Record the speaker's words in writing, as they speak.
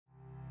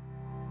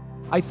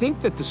I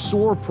think that the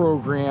SOAR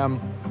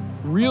program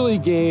really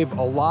gave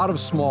a lot of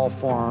small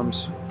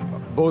farms,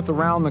 both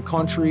around the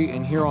country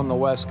and here on the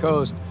West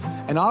Coast,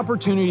 an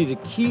opportunity to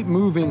keep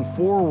moving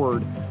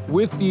forward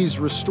with these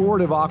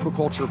restorative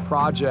aquaculture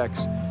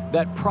projects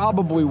that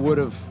probably would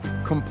have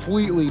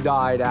completely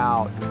died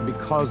out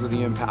because of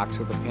the impacts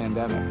of the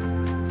pandemic.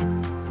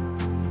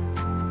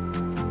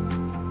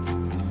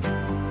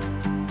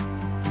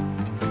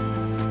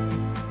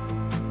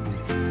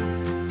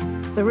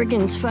 The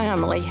Riggins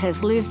family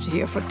has lived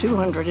here for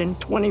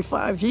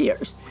 225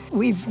 years.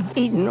 We've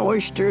eaten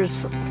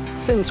oysters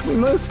since we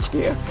moved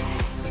here.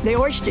 The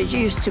oysters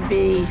used to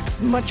be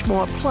much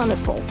more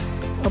plentiful.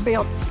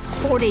 About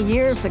 40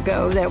 years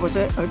ago, there was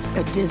a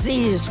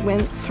disease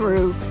went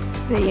through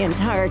the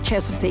entire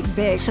Chesapeake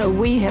Bay. So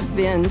we have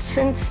been,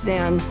 since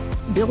then,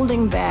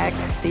 building back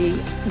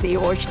the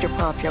oyster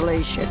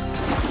population.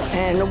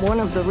 And one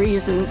of the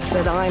reasons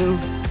that I'm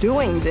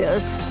doing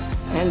this,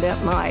 and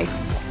that my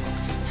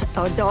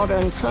daughter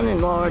and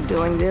son-in-law are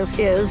doing this,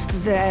 is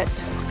that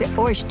the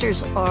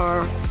oysters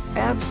are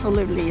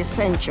absolutely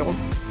essential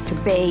to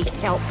bay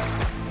health.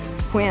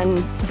 When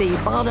the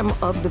bottom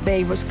of the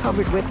bay was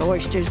covered with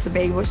oysters, the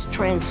bay was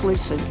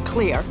translucent,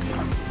 clear,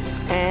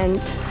 and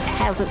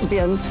hasn't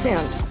been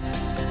since.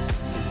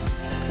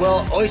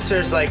 Well,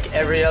 oysters, like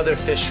every other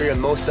fishery and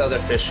most other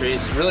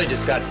fisheries, really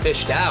just got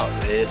fished out.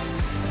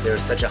 There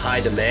was such a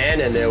high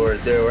demand, and they were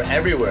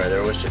everywhere.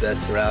 There were oyster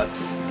beds throughout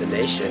the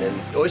nation, and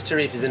oyster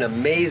reef is an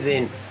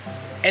amazing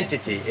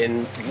entity.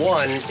 In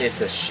one,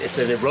 it's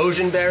an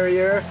erosion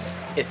barrier,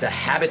 it's a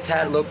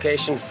habitat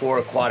location for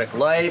aquatic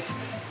life.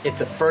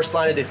 It's a first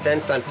line of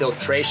defense on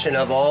filtration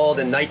of all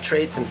the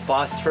nitrates and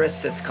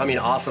phosphorus that's coming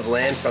off of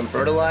land from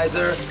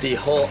fertilizer. The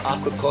whole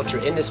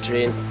aquaculture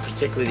industry, and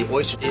particularly the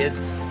oyster, is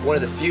one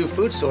of the few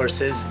food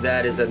sources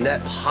that is a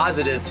net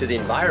positive to the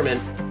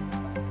environment.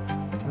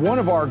 One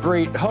of our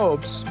great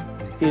hopes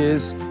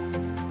is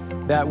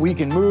that we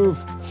can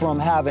move from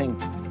having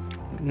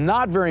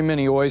not very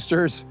many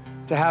oysters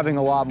to having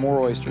a lot more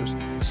oysters.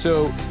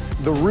 So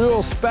the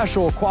real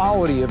special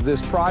quality of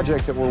this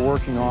project that we're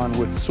working on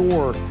with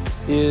SOAR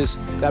is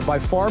that by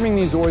farming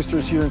these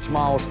oysters here in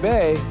Tomales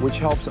Bay, which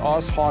helps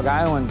us, Hog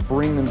Island,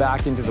 bring them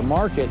back into the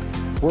market,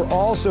 we're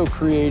also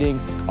creating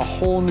a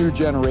whole new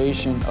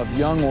generation of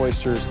young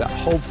oysters that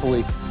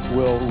hopefully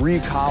will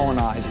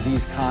recolonize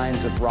these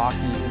kinds of rocky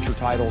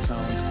intertidal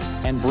zones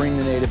and bring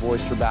the native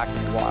oyster back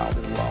in the wild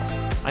as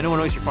well. I know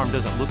an oyster farm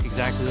doesn't look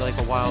exactly like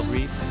a wild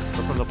reef,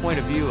 but from the point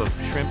of view of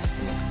shrimps,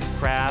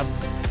 crabs,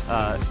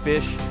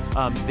 fish,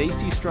 they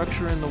see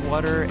structure in the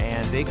water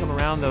and they come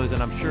around those,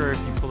 and I'm sure if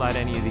you pull out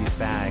any of these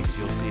bags,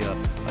 you'll see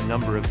a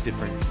number of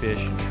different fish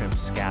and shrimp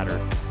scatter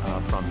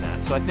from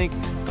that. So I think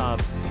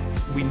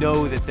we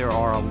know that there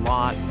are a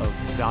lot of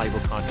valuable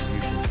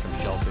contributions from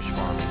shellfish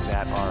farming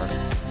that are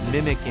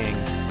mimicking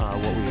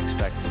what we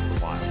expect from the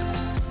wild.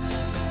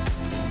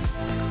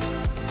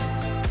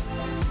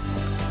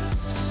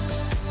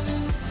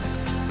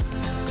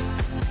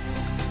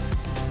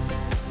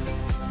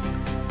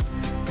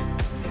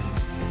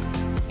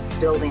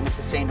 Building a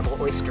sustainable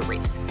oyster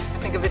reef.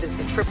 Think of it as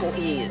the triple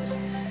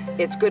E's.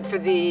 It's good for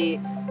the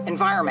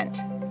environment,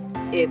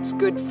 it's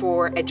good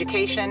for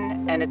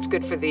education, and it's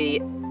good for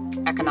the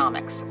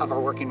economics of our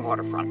working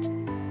waterfront.